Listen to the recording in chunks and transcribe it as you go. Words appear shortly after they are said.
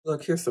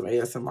Look, here's some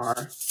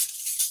ASMR.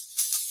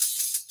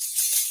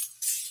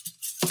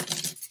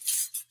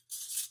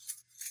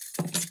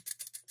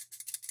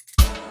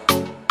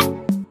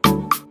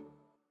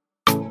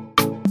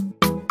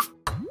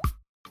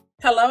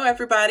 Hello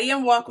everybody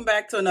and welcome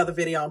back to another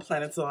video on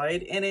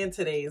Plannerzoid. And in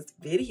today's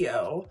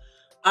video,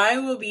 I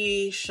will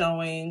be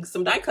showing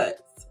some die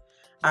cuts.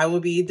 I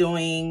will be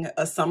doing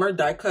a summer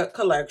die cut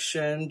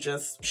collection,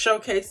 just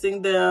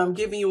showcasing them,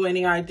 giving you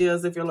any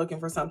ideas if you're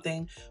looking for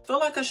something. Feel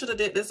like I should have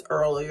did this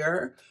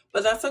earlier,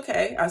 but that's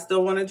okay. I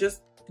still want to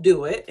just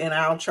do it, and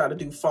I'll try to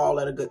do fall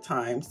at a good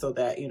time so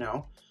that, you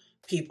know,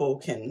 people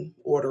can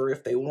order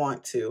if they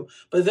want to.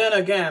 But then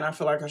again, I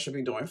feel like I should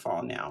be doing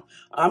fall now.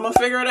 I'm gonna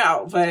figure it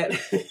out, but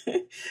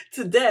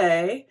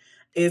today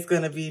is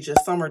gonna be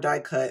just summer die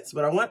cuts.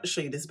 But I want to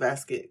show you this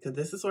basket because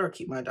this is where I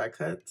keep my die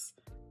cuts,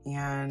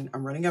 and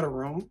I'm running out of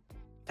room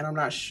and I'm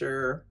not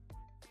sure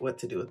what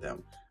to do with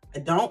them. I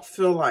don't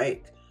feel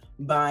like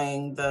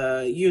buying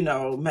the, you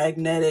know,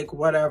 magnetic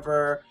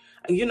whatever.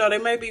 You know, they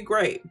may be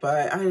great,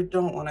 but I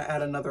don't want to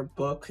add another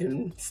book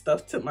and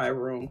stuff to my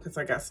room because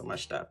I got so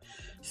much stuff.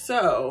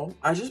 So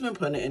I just been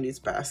putting it in these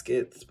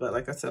baskets, but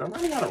like I said, I'm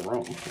running out of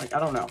room. Like, I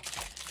don't know.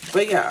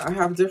 But yeah, I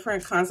have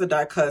different kinds of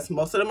die cuts.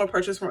 Most of them are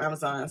purchased from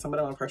Amazon. Some of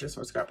them are purchased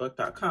from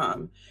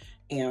scrapbook.com.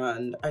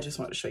 And I just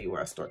wanted to show you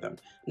where I store them.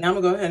 Now I'm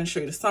gonna go ahead and show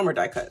you the summer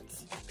die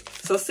cuts.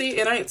 So see,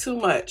 it ain't too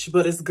much,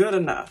 but it's good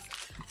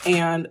enough.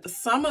 And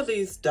some of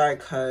these die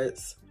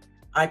cuts,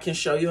 I can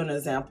show you an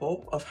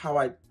example of how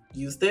I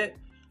used it.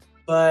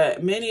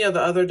 But many of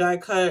the other die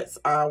cuts,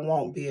 I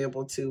won't be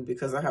able to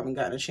because I haven't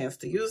gotten a chance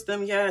to use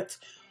them yet.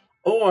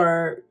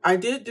 Or I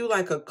did do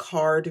like a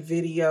card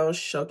video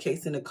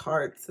showcasing the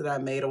cards that I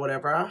made or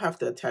whatever. I'll have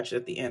to attach it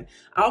at the end.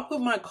 I'll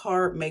put my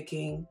card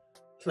making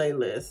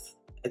playlist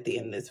at the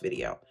end of this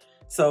video.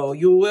 So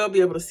you will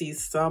be able to see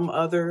some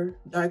other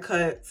die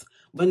cuts,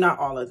 but not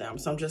all of them.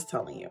 So I'm just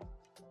telling you.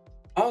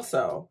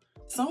 Also,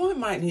 someone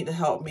might need to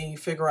help me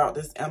figure out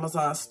this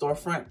Amazon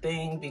storefront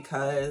thing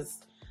because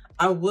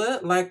I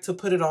would like to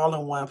put it all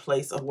in one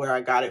place of where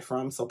I got it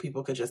from so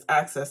people could just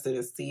access it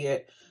and see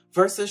it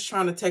versus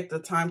trying to take the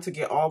time to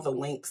get all the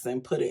links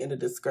and put it in the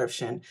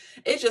description.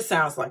 It just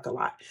sounds like a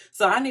lot.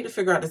 So I need to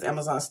figure out this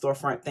Amazon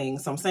storefront thing.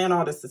 So I'm saying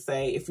all this to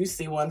say, if you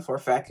see one for a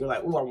fact, you're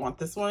like, oh, I want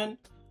this one,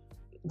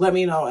 let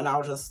me know and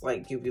I'll just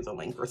like give you the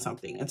link or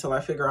something until I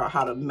figure out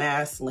how to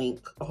mass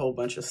link a whole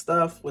bunch of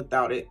stuff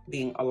without it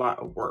being a lot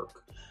of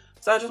work.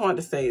 So I just wanted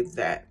to say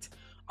that.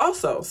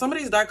 Also, some of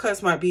these die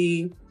cuts might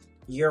be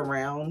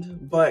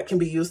year-round, but can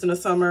be used in the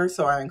summer,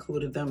 so I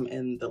included them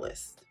in the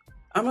list.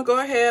 I'm gonna go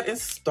ahead and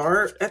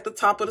start at the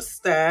top of the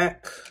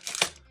stack.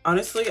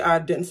 Honestly, I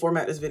didn't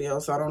format this video,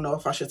 so I don't know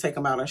if I should take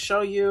them out and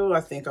show you.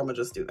 I think I'm gonna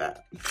just do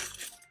that.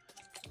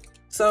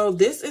 So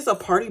this is a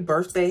party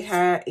birthday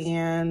hat,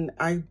 and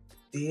I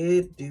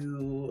did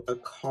do a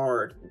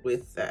card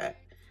with that,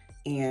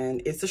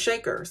 and it's a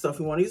shaker. So if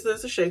you want to use it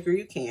as a shaker,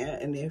 you can,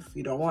 and if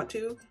you don't want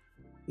to,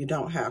 you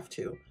don't have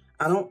to.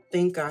 I don't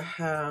think I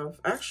have,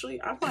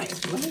 actually, I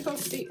might, let me go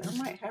see. I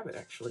might have it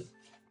actually.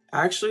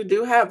 I actually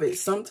do have it.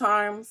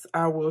 Sometimes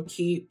I will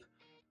keep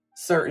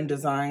certain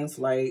designs,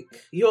 like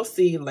you'll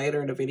see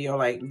later in the video,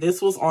 like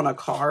this was on a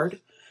card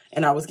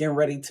and I was getting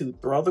ready to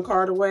throw the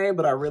card away,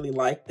 but I really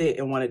liked it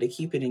and wanted to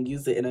keep it and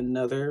use it in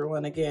another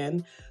one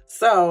again.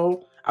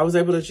 So I was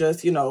able to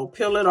just, you know,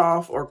 peel it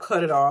off or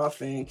cut it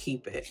off and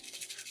keep it.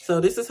 So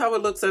this is how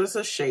it looks as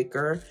a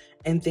shaker.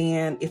 And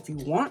then if you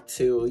want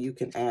to, you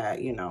can add,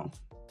 you know,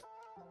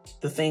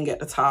 the thing at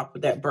the top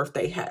that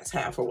birthday hats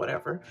have or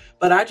whatever.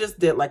 But I just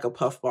did like a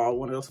puff ball,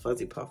 one of those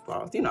fuzzy puff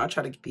balls. You know, I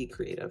try to be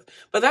creative.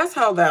 But that's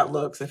how that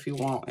looks if you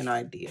want an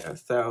idea.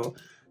 So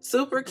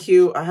super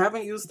cute. I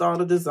haven't used all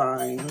the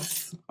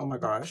designs. Oh my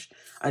gosh.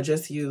 I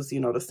just used, you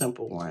know, the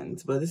simple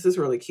ones. But this is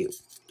really cute.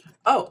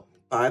 Oh,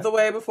 by the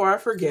way, before I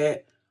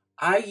forget,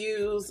 I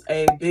use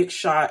a Big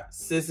Shot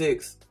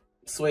Sizzix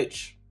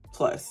Switch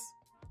Plus.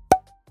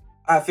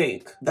 I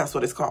think that's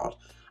what it's called.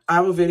 I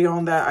have a video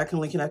on that. I can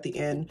link it at the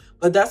end.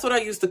 But that's what I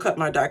use to cut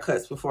my die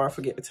cuts before I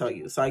forget to tell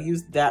you. So I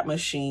use that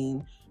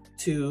machine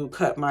to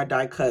cut my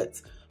die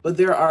cuts. But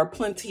there are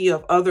plenty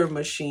of other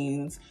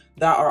machines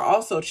that are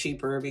also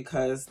cheaper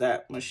because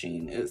that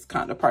machine is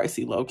kind of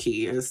pricey, low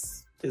key.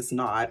 It's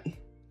not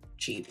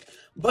cheap,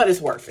 but it's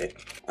worth it.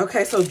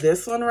 Okay, so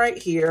this one right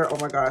here. Oh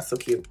my God, so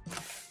cute.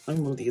 Let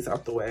me move these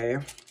out the way.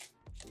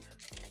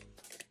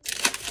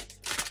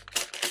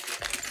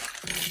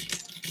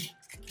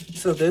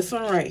 So this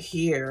one right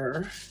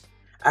here,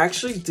 I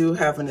actually do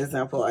have an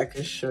example I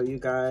can show you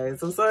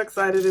guys. I'm so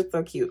excited, it's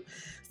so cute.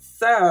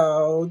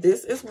 So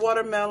this is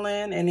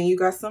watermelon, and then you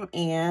got some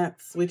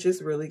ants, which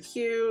is really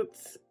cute.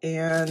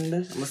 And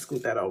I'm gonna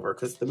scoot that over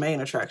because the main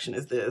attraction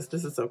is this.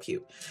 This is so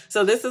cute.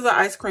 So this is an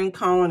ice cream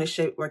cone. It's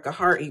shaped like a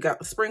heart. You got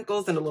the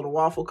sprinkles and a little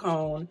waffle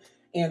cone.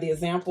 And the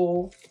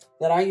example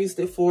that I used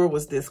it for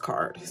was this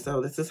card.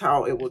 So this is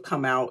how it would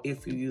come out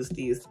if you use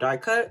these die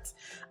cuts.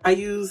 I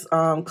use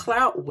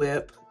Cloud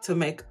Whip to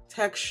make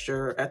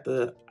texture at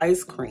the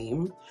ice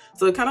cream.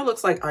 So it kind of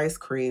looks like ice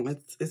cream.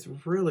 It's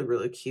really,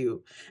 really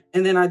cute.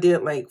 And then I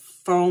did like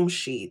foam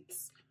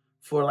sheets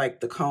for like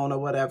the cone or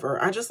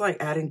whatever. I just like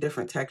adding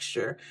different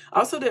texture. I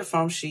also did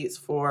foam sheets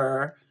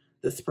for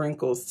the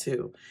sprinkles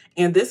too.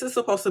 And this is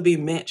supposed to be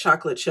mint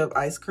chocolate chip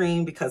ice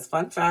cream because,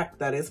 fun fact,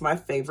 that is my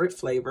favorite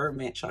flavor,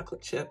 mint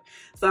chocolate chip.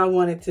 So I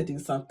wanted to do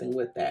something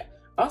with that.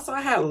 Also,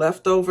 I had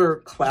leftover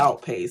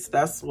cloud paste.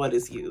 That's what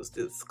is used,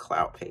 it's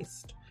cloud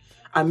paste.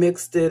 I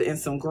mixed it in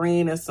some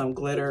green and some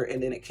glitter,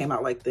 and then it came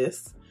out like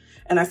this.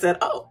 And I said,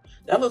 oh,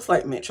 that looks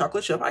like mint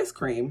chocolate chip ice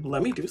cream.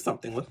 Let me do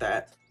something with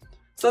that.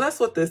 So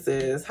that's what this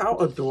is. How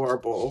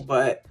adorable,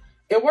 but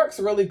it works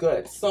really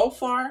good. So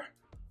far,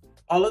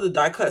 all of the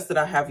die cuts that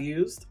I have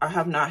used, I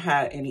have not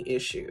had any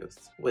issues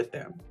with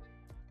them.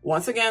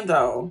 Once again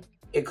though,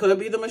 it could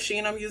be the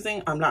machine I'm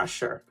using, I'm not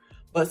sure.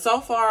 But so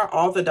far,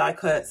 all the die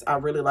cuts, I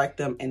really like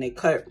them and they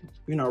cut,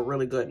 you know,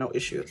 really good, no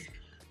issues.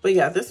 But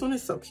yeah, this one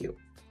is so cute.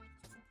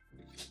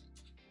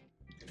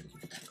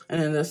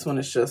 And then this one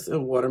is just a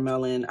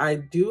watermelon. I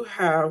do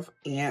have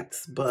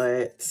ants,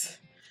 but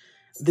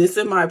this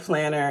is my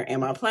planner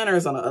and my planner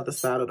is on the other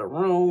side of the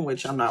room,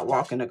 which I'm not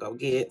walking to go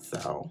get,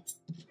 so.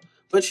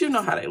 But you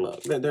know how they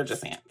look. They're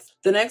just ants.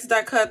 The next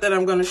die cut that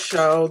I'm going to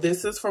show,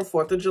 this is from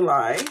 4th of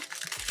July.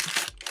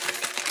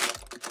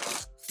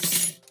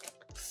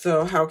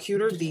 So how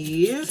cute are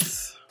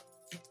these?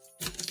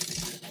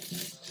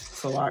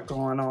 It's a lot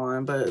going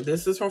on, but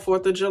this is from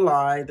 4th of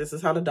July. This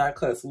is how the die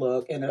cuts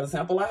look. And the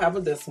example I have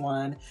of this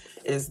one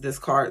is this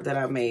card that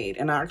I made.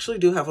 And I actually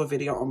do have a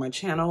video on my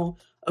channel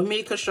of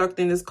me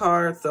constructing this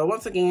card. So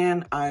once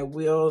again, I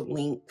will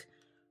link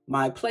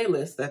my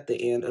playlist at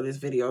the end of this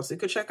video so you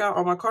can check out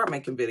all my card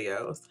making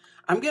videos.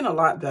 I'm getting a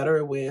lot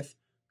better with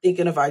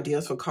thinking of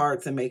ideas for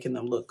cards and making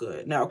them look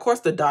good. Now, of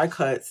course, the die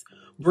cuts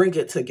bring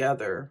it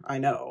together, I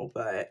know,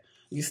 but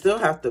you still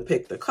have to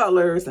pick the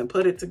colors and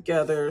put it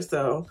together.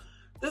 So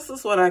this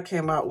is what I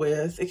came out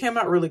with. It came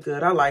out really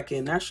good. I like it,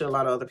 and actually a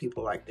lot of other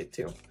people liked it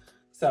too.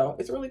 So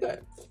it's really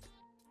good.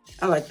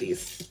 I like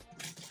these.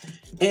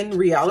 In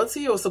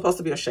reality, it was supposed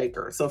to be a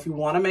shaker. So if you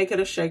want to make it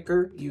a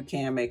shaker, you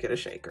can make it a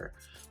shaker.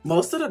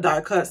 Most of the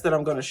die cuts that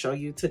I'm going to show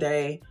you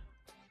today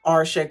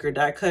are shaker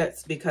die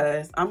cuts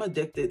because I'm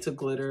addicted to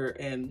glitter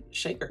and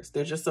shakers.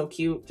 They're just so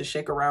cute to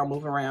shake around,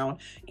 move around,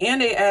 and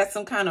they add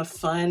some kind of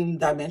fun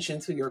dimension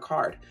to your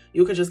card.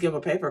 You could just give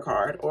a paper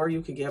card or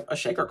you could give a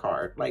shaker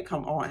card. Like,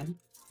 come on.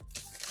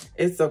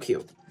 It's so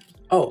cute.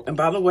 Oh, and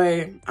by the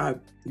way,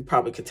 you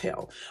probably could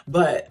tell,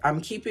 but I'm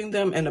keeping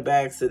them in the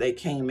bags that they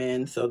came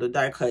in. So the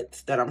die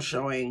cuts that I'm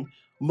showing,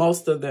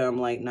 most of them,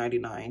 like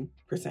 99%,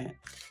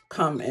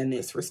 come in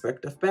this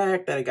respective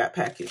bag that it got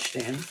packaged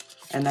in.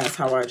 And that's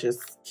how I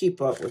just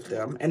keep up with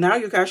them. And now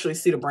you can actually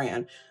see the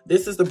brand.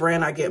 This is the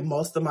brand I get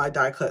most of my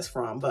die cuts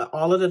from, but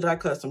all of the die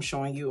cuts I'm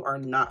showing you are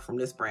not from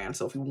this brand.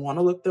 So if you want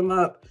to look them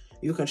up,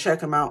 you can check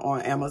them out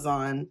on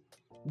Amazon.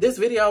 This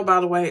video, by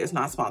the way, is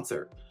not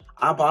sponsored.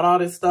 I bought all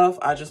this stuff.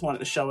 I just wanted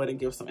to show it and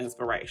give some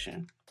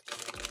inspiration.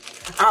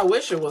 I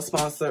wish it was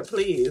sponsored.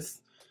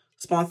 Please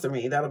sponsor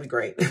me. That'll be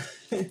great.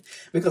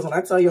 Because when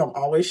I tell you I'm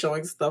always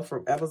showing stuff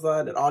from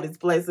Amazon and all these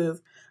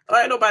places,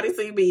 ain't nobody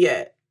seen me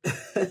yet.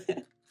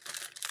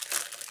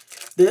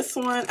 This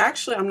one,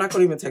 actually, I'm not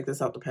going to even take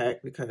this out the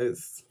pack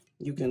because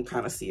you can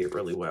kind of see it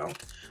really well.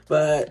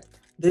 But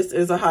this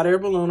is a hot air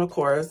balloon, of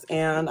course,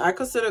 and I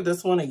consider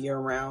this one a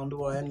year-round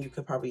one. You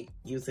could probably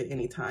use it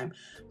anytime,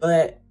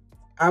 but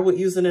I would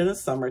use it in the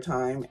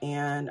summertime,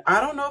 and I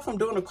don't know if I'm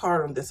doing a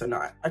card on this or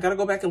not. I got to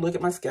go back and look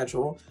at my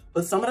schedule,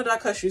 but some of the die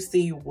cuts you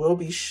see will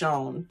be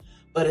shown,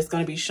 but it's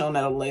going to be shown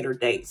at a later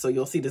date, so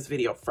you'll see this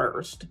video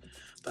first.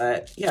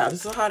 But yeah,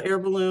 this is a hot air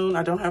balloon.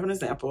 I don't have an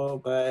example,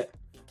 but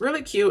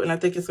really cute, and I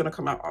think it's going to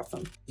come out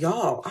awesome.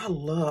 Y'all, I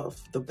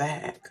love the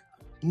bag.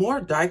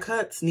 More die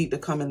cuts need to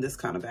come in this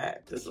kind of bag.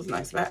 This is a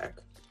nice bag.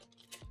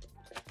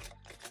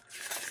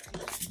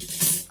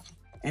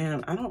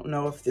 And I don't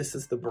know if this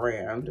is the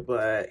brand,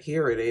 but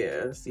here it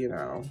is, you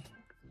know.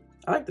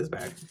 I like this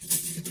bag.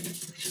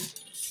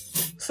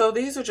 So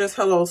these are just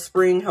hello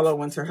spring, hello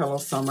winter, hello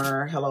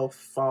summer, hello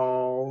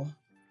fall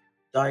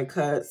die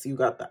cuts. You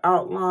got the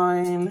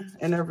outline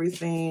and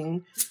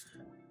everything.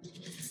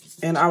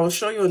 And I will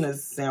show you an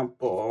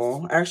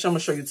example. Actually, I'm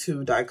gonna show you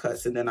two die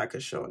cuts and then I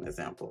could show an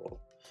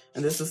example.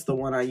 And this is the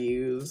one I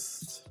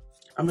used.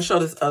 I'm gonna show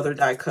this other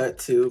die cut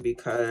too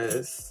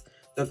because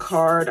the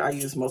card, I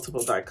use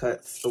multiple die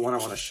cuts, the one I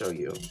wanna show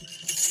you.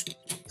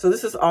 So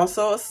this is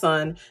also a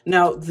sun.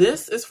 Now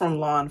this is from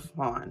Lawn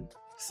Fawn.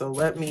 So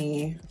let's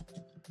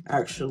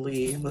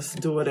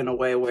do it in a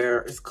way where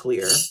it's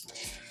clear.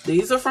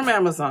 These are from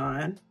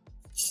Amazon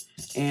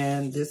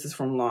and this is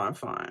from Lawn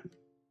Fawn.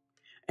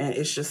 And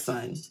it's just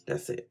sun,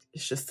 that's it.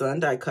 It's just sun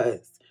die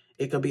cuts.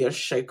 It could be a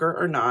shaker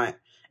or not.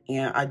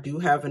 And I do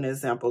have an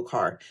example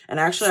card. And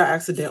actually I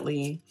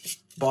accidentally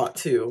bought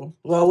two.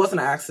 Well, it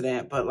wasn't an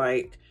accident, but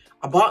like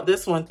I bought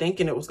this one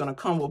thinking it was going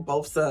to come with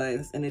both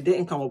suns, and it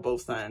didn't come with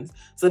both suns.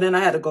 So then I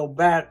had to go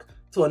back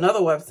to another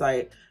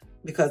website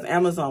because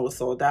Amazon was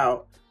sold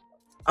out.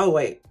 Oh,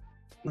 wait,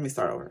 let me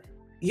start over.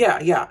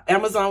 Yeah,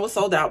 Amazon was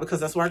sold out because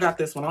that's where I got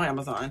this one, on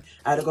Amazon.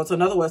 I had to go to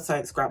another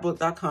website,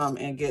 scrapbook.com,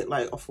 and get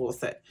like a full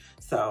set.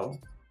 So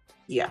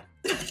yeah.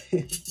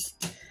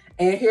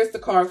 And here's the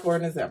card for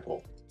an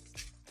example.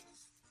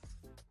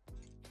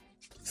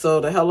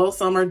 So the Hello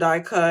Summer die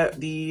cut,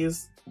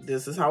 this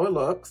is how it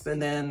looks. And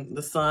then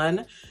the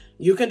sun,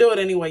 you can do it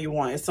any way you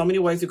want. There's so many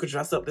ways you could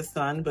dress up the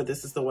sun, but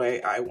this is the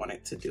way I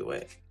wanted to do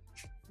it.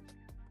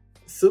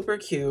 Super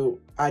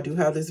cute. I do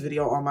have this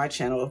video on my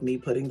channel of me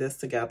putting this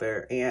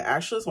together, and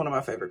actually it's one of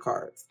my favorite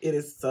cards. It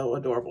is so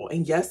adorable.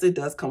 And yes, it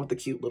does come with a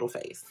cute little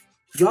face.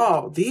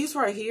 Y'all, these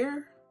right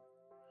here,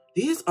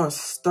 these are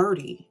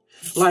sturdy.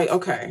 Like,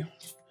 okay,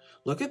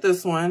 look at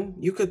this one.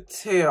 You could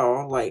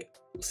tell, like,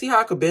 see how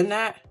I could bend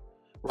that,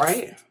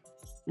 right?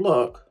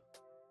 Look.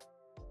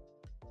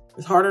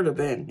 It's harder to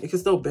bend. It can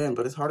still bend,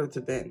 but it's harder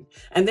to bend.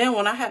 And then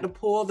when I had to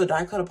pull the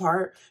die cut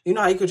apart, you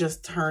know how you could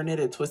just turn it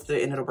and twist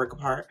it and it'll break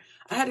apart?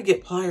 I had to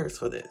get pliers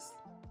for this.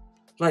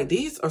 Like,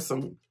 these are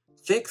some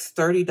thick,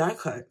 sturdy die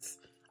cuts.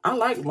 I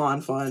like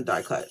Lawn Fun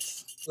die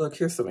cuts. Look,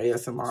 here's some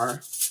ASMR.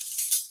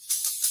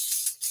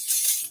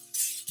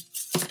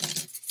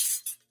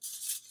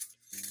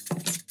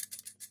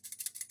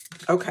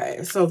 Okay,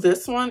 so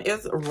this one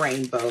is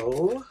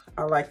rainbow.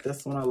 I like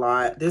this one a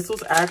lot. This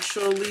was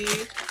actually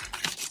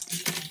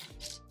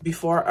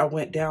before I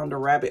went down the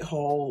rabbit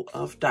hole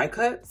of die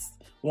cuts,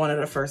 one of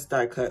the first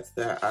die cuts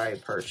that I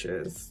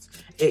purchased.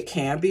 It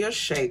can be a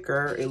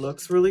shaker. It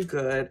looks really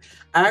good.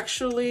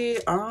 Actually,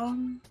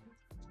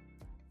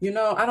 you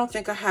know, I don't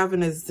think I have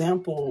an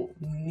example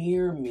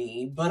near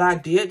me, but I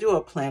did do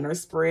a planner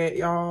spread,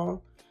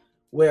 y'all,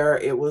 where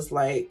it was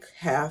like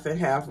half and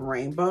half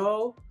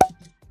rainbow.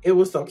 It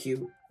was so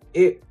cute.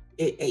 It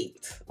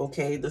ate,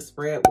 okay? The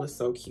spread was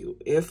so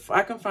cute. If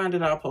I can find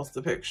it, I'll post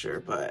a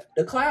picture. But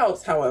the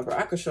clouds, however,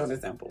 I could show an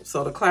example.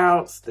 So the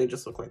clouds, they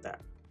just look like that.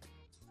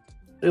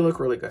 They look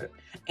really good.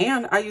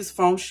 And I use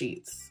foam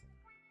sheets.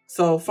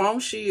 So foam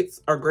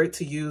sheets are great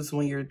to use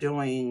when you're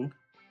doing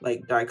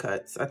like die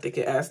cuts. I think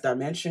it adds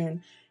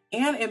dimension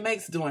and it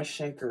makes doing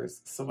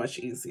shakers so much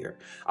easier.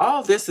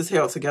 All of this is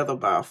held together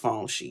by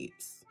foam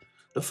sheets.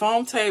 The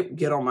foam tape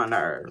get on my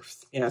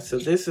nerves. Yeah, so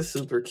this is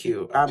super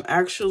cute. I'm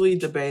actually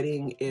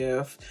debating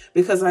if,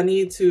 because I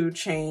need to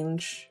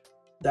change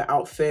the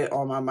outfit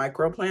on my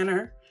micro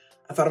planner,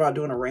 I thought about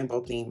doing a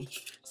rainbow theme.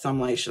 So I'm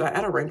like, should I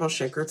add a rainbow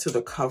shaker to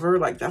the cover?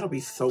 Like, that'll be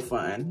so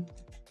fun.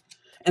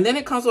 And then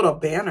it comes with a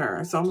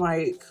banner. So I'm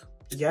like,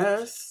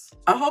 yes.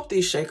 I hope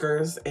these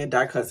shakers and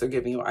die cuts are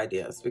giving you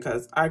ideas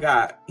because I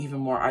got even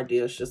more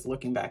ideas just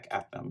looking back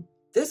at them.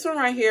 This one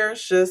right here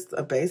is just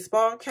a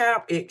baseball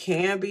cap. It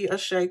can be a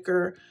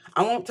shaker.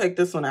 I won't take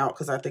this one out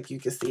because I think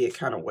you can see it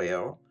kind of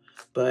well.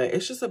 But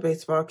it's just a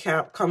baseball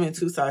cap. Come in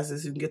two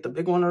sizes. You can get the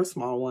big one or the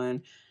small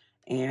one.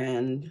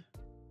 And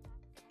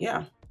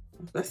yeah,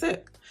 that's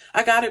it.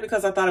 I got it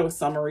because I thought it was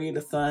summery. The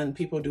sun,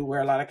 people do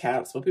wear a lot of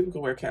caps, but people can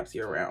wear caps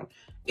year round.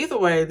 Either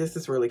way, this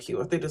is really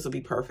cute. I think this would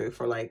be perfect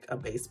for like a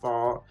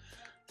baseball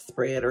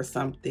spread or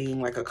something,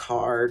 like a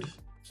card.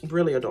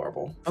 Really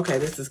adorable. Okay,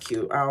 this is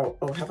cute. Oh,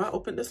 have I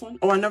opened this one?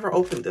 Oh, I never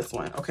opened this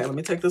one. Okay, let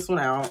me take this one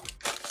out.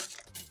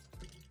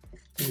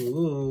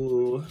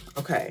 Ooh,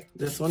 okay.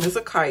 This one is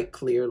a kite,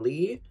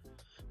 clearly.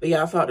 But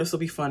yeah, I thought this would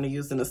be fun to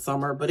use in the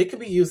summer, but it could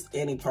be used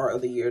any part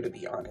of the year, to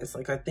be honest.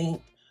 Like, I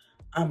think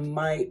I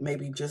might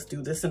maybe just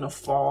do this in the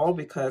fall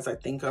because I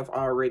think I've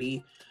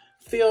already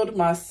filled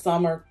my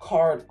summer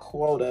card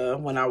quota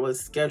when I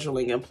was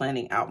scheduling and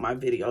planning out my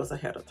videos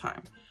ahead of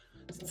time.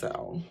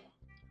 So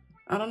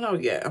I don't know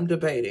yet. I'm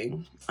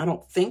debating. I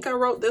don't think I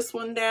wrote this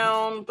one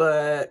down,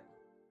 but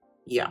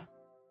yeah.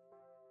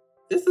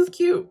 This is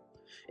cute.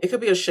 It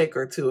could be a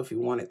shaker too if you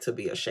want it to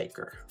be a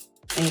shaker.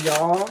 And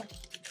y'all,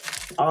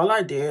 all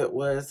I did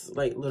was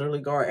like literally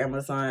go on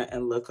Amazon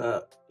and look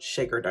up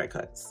shaker die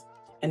cuts.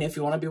 And if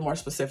you want to be more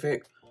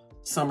specific,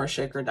 summer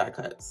shaker die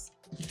cuts.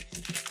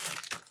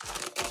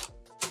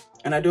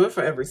 And I do it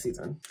for every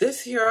season.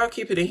 This here, I'll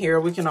keep it in here.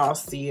 We can all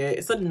see it.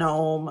 It's a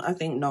gnome. I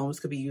think gnomes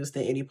could be used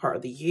in any part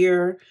of the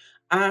year.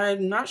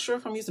 I'm not sure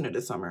if I'm using it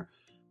this summer,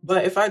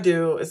 but if I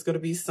do, it's going to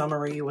be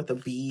summery with a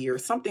bee or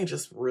something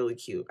just really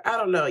cute. I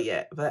don't know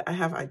yet, but I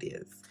have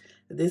ideas.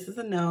 This is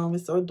a gnome.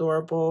 It's so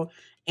adorable.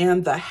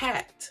 And the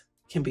hat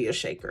can be a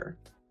shaker.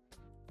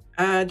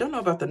 I don't know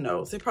about the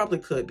nose. It probably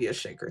could be a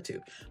shaker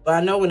too. But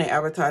I know when they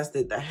advertised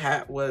it, the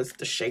hat was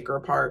the shaker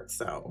part.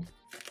 So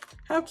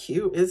how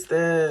cute is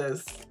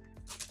this?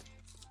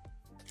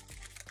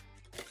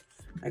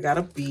 I got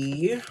a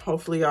bee.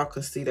 Hopefully y'all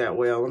could see that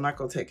well. I'm not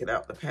going to take it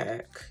out the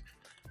pack.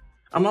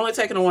 I'm only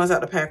taking the ones out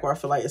the pack where I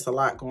feel like it's a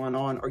lot going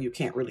on or you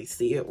can't really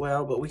see it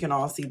well, but we can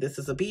all see this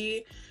is a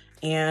bee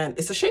and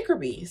it's a shaker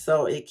bee.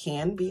 So it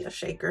can be a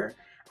shaker.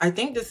 I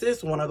think this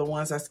is one of the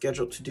ones I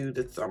scheduled to do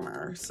this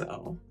summer.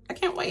 So I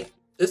can't wait.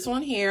 This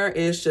one here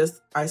is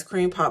just ice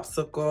cream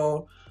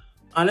popsicle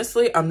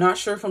Honestly, I'm not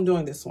sure if I'm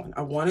doing this one.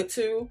 I wanted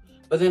to,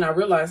 but then I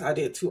realized I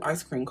did 2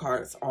 ice cream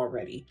cards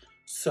already.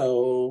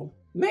 So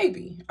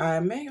maybe I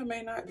may or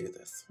may not do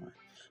this one.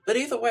 But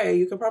either way,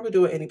 you could probably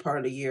do it any part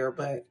of the year,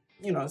 but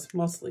you know, it's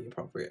mostly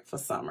appropriate for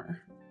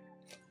summer.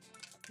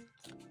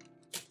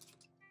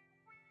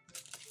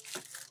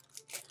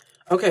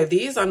 Okay,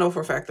 these I know for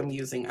a fact I'm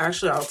using.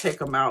 Actually, I'll take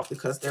them out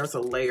because there's a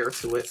layer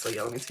to it. So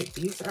yeah, let me take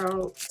these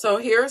out. So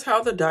here's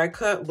how the die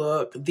cut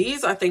look.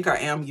 These I think I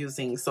am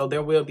using. So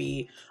there will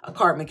be a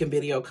card making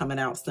video coming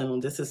out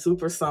soon. This is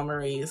super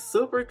summery,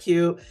 super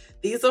cute.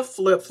 These are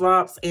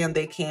flip-flops and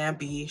they can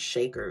be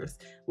shakers,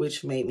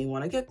 which made me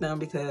want to get them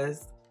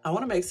because I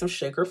want to make some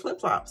shaker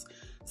flip-flops.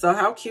 So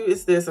how cute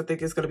is this? I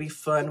think it's going to be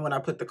fun when I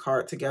put the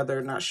card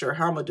together. Not sure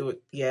how I'm going to do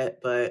it yet,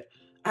 but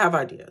I have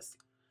ideas.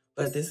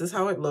 But this is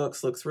how it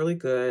looks really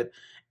good.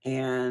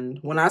 And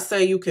when I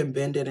say you can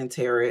bend it and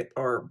tear it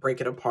or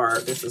break it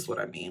apart, this is what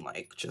I mean,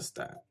 like just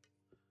that.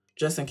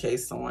 Just in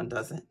case someone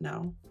doesn't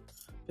know.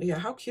 But yeah,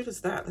 how cute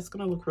is that? That's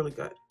gonna look really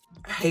good.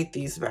 I hate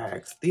these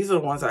bags. These are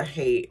the ones I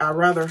hate. I'd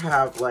rather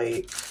have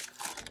like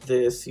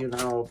this, you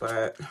know,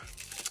 but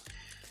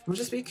I'll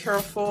just be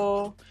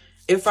careful.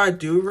 If I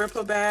do rip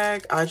a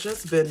bag, I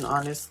just been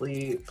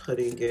honestly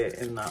putting it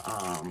in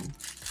the,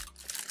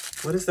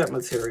 what is that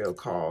material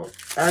called?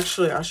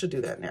 Actually, I should do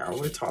that now.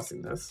 We're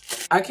tossing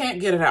this. I can't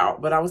get it out,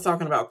 but I was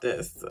talking about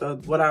this.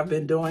 What I've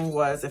been doing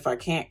was if I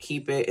can't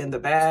keep it in the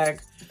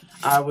bag,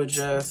 I would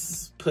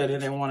just put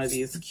it in one of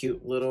these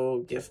cute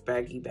little gift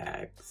baggy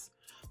bags,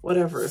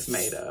 whatever it's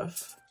made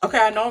of. Okay,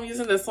 I know I'm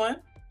using this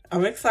one.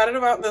 I'm excited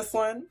about this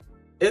one.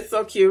 It's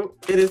so cute.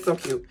 It is so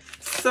cute.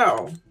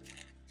 So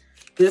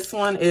this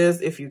one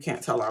is, if you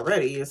can't tell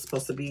already, it's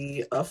supposed to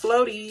be a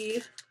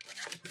floaty.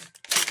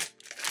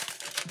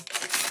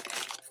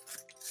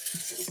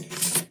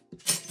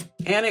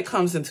 And it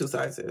comes in 2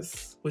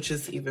 sizes, which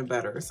is even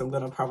better. So I'm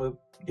gonna probably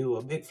do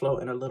a big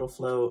float and a little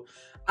float.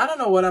 I don't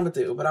know what I'm gonna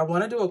do, but I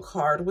wanna do a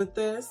card with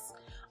this.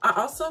 I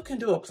also can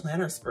do a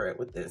planner spread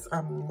with this.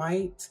 I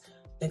might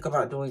think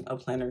about doing a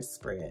planner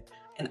spread.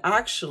 And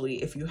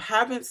actually, if you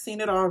haven't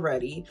seen it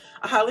already,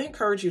 I highly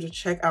encourage you to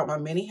check out my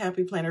mini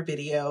happy planner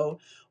video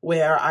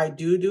where I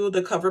do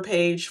the cover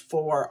page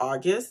for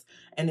August.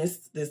 And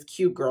it's this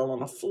cute girl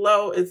on a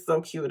float. It's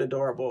so cute and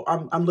adorable.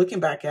 I'm looking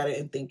back at it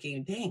and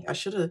thinking, dang, I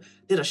should have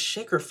did a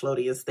shaker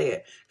floaty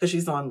instead because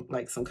she's on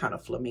like some kind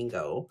of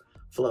flamingo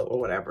float or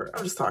whatever.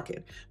 I'm just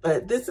talking.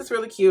 But this is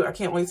really cute. I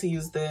can't wait to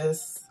use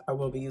this. I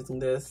will be using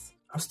this.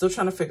 I'm still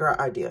trying to figure out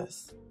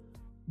ideas.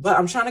 But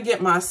I'm trying to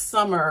get my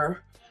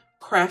summer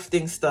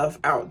crafting stuff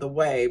out the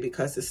way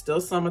because it's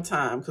still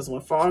summertime. Because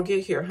when fall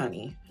get here,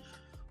 honey,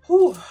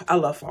 whew, I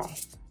love fall.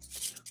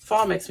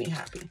 Fall makes me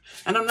happy.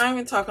 And I'm not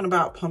even talking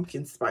about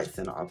pumpkin spice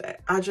and all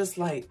that. I just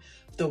like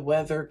the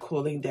weather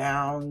cooling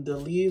down. The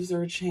leaves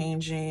are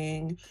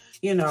changing.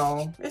 You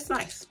know, it's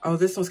nice. Oh,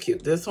 this one's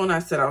cute. This one I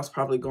said I was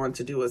probably going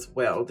to do as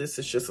well. This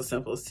is just a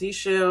simple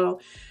seashell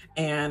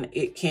and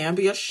it can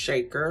be a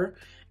shaker.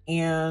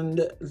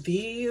 And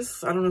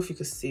these, I don't know if you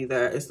can see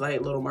that. It's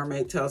like little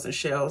mermaid tails and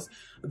shells.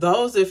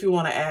 Those, if you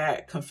want to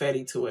add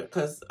confetti to it,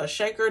 because a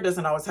shaker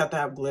doesn't always have to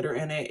have glitter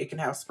in it. It can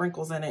have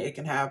sprinkles in it. It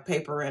can have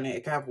paper in it.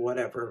 It can have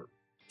whatever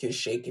can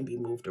shake and be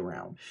moved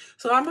around.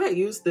 So I might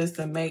use this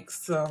and make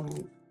some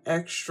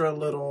extra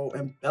little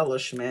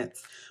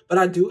embellishments. But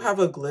I do have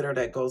a glitter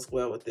that goes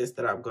well with this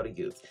that I'm going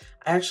to use.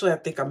 Actually, I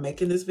think I'm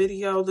making this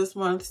video this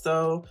month,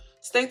 so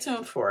stay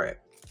tuned for it.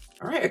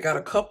 All right, I got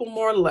a couple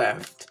more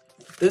left.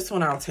 This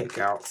one I'll take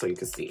out so you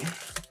can see.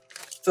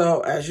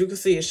 So as you can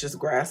see, it's just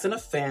grass and a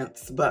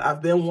fence, but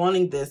I've been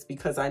wanting this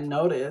because I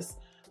noticed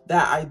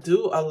that I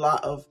do a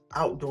lot of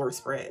outdoor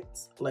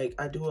spreads. Like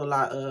I do a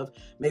lot of,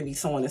 maybe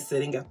someone is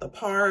sitting at the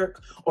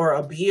park or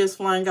a bee is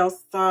flying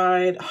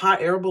outside,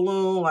 hot air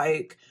balloon.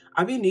 Like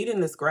I've been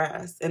needing this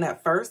grass. And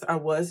at first I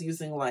was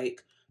using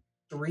like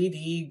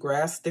 3D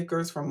grass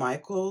stickers from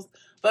Michael's,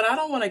 but I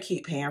don't want to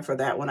keep paying for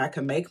that when I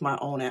can make my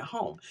own at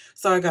home.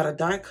 So I got a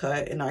die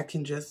cut and I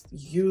can just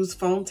use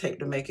foam tape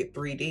to make it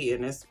 3D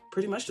and it's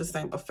pretty much the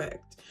same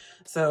effect.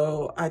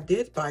 So I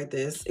did buy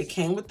this. It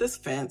came with this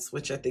fence,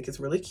 which I think is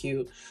really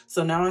cute.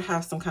 So now I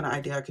have some kind of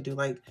idea. I could do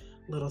like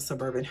little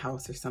suburban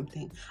house or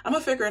something. I'm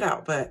gonna figure it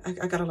out, but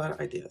I got a lot of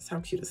ideas. How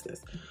cute is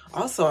this?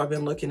 Also, I've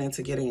been looking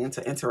into getting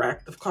into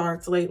interactive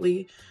cards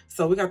lately.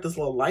 So we got this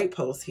little light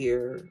post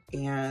here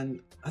and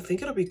I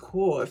think it'll be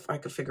cool if I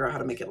could figure out how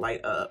to make it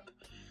light up.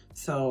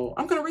 So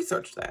I'm gonna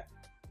research that.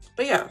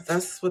 But yeah,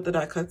 that's what the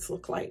die cuts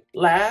look like.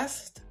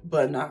 Last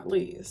but not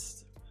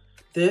least,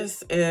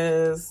 this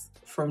is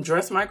from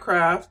Dress My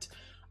Craft.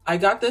 I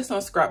got this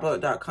on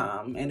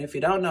scrapbook.com. And if you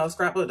don't know,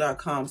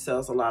 scrapbook.com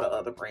sells a lot of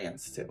other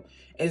brands too.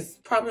 It's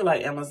probably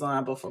like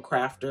Amazon, but for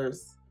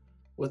crafters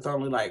with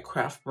only like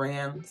craft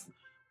brands.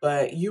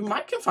 But you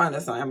might can find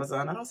this on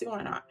Amazon. I don't see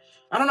why not.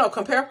 I don't know,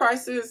 compare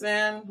prices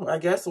and I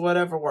guess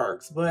whatever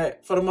works.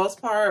 But for the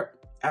most part,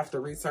 after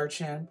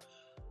researching,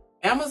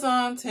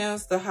 Amazon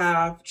tends to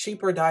have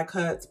cheaper die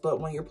cuts, but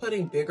when you're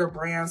putting bigger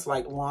brands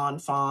like Lawn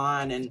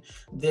Fawn and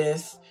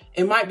this,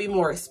 it might be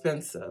more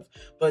expensive.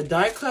 But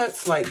die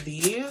cuts like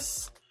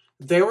these,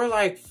 they were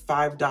like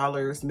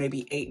 $5,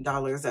 maybe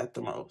 $8 at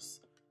the most.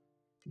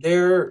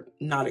 They're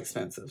not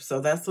expensive. So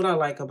that's what I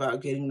like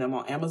about getting them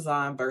on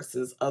Amazon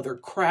versus other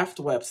craft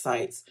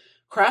websites.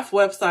 Craft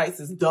websites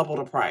is double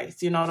the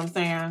price. You know what I'm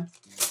saying?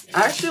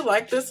 I actually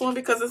like this one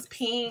because it's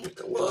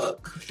pink.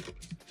 Look.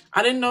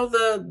 I didn't know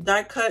the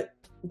die cut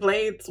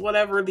blades,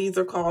 whatever these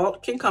are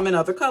called, can come in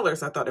other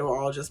colors. I thought they were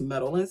all just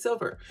metal and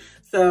silver.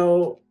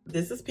 So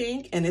this is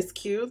pink and it's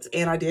cute.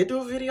 And I did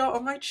do a video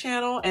on my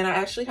channel and I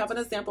actually have an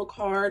example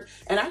card.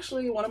 And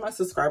actually one of my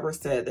subscribers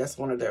said that's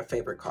one of their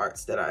favorite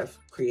cards that I've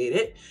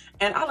created.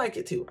 And I like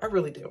it too. I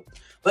really do.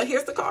 But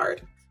here's the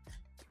card.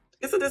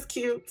 Isn't this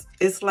cute?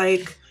 It's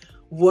like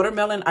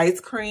watermelon ice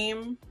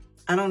cream.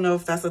 I don't know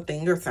if that's a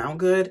thing or sound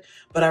good,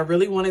 but I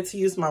really wanted to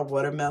use my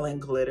watermelon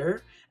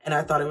glitter. And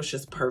I thought it was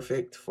just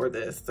perfect for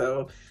this.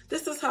 So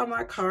this is how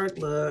my card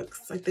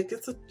looks. I think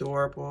it's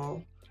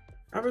adorable.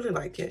 I really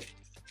like it.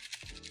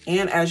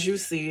 And as you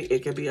see,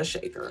 it could be a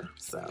shaker.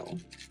 So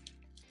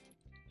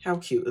how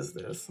cute is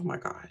this? Oh my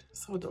God,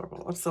 so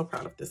adorable. I'm so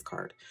proud of this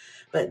card.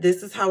 But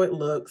this is how it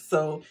looks.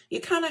 So you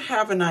kind of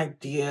have an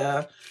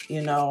idea,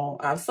 you know.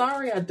 I'm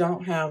sorry I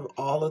don't have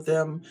all of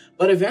them,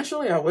 but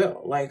eventually I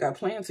will. Like, I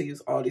plan to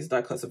use all these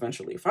die cuts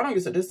eventually. If I don't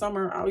use it this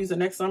summer, I'll use it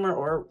next summer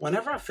or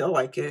whenever I feel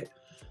like it.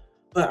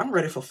 But I'm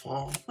ready for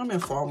fall. I'm in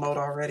fall mode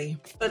already.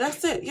 But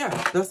that's it. Yeah,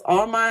 that's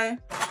all my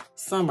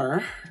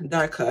summer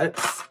die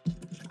cuts.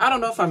 I don't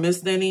know if I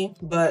missed any,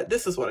 but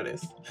this is what it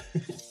is.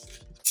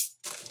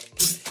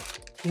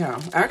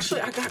 Yeah, actually,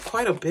 I got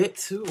quite a bit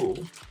too.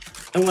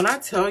 And when I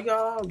tell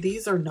y'all,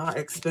 these are not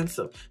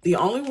expensive. The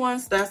only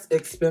ones that's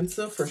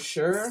expensive for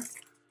sure,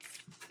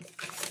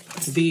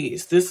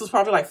 these. This was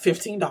probably like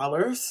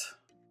 $15.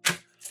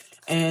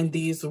 And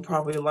these were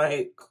probably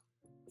like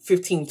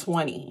 $15,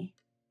 $20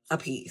 a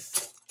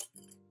piece.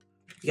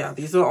 Yeah,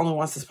 these are the only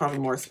ones that's probably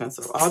more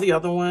expensive. All the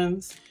other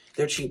ones,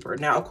 they're cheaper.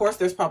 Now, of course,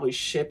 there's probably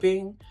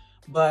shipping,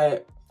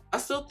 but I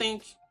still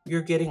think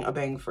you're getting a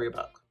bang for your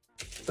buck.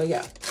 But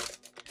yeah,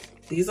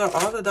 these are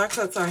all the die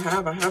cuts I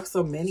have. I have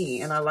so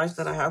many, and I like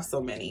that I have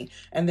so many.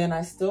 And then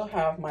I still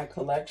have my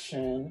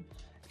collection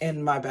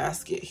in my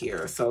basket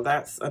here. So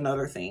that's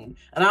another thing.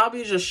 And I'll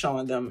be just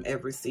showing them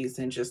every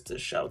season just to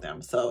show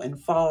them. So in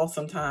fall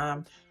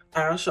sometime,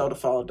 I'll show the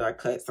fall die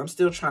cuts. I'm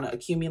still trying to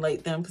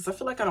accumulate them because I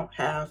feel like I don't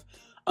have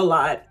a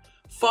lot.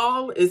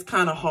 Fall is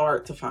kind of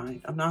hard to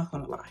find. I'm not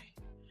going to lie.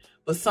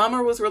 But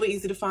summer was really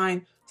easy to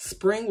find.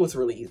 Spring was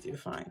really easy to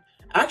find.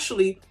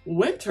 Actually,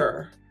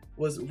 winter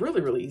was really,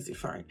 really easy to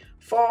find.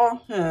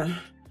 Fall,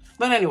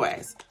 But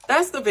anyways,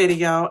 that's the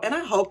video. And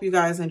I hope you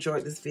guys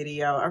enjoyed this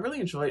video. I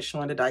really enjoyed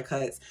showing the die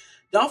cuts.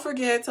 Don't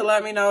forget to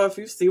let me know if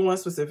you see one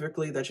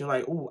specifically that you're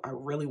like, ooh, I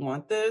really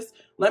want this.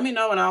 Let me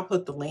know and I'll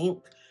put the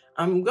link.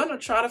 I'm going to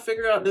try to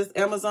figure out this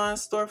Amazon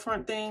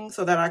storefront thing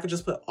so that I could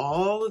just put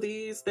all of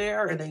these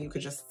there and then you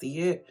could just see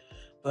it.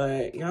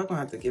 But y'all gonna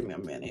have to give me a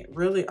minute.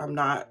 Really, I'm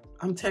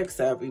tech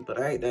savvy, but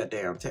I ain't that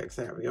damn tech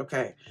savvy,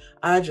 okay?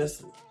 I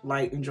just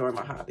like enjoy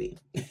my hobby.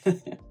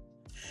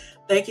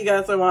 Thank you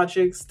guys for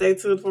watching. Stay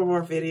tuned for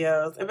more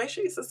videos and make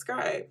sure you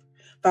subscribe.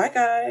 Bye,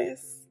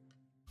 guys.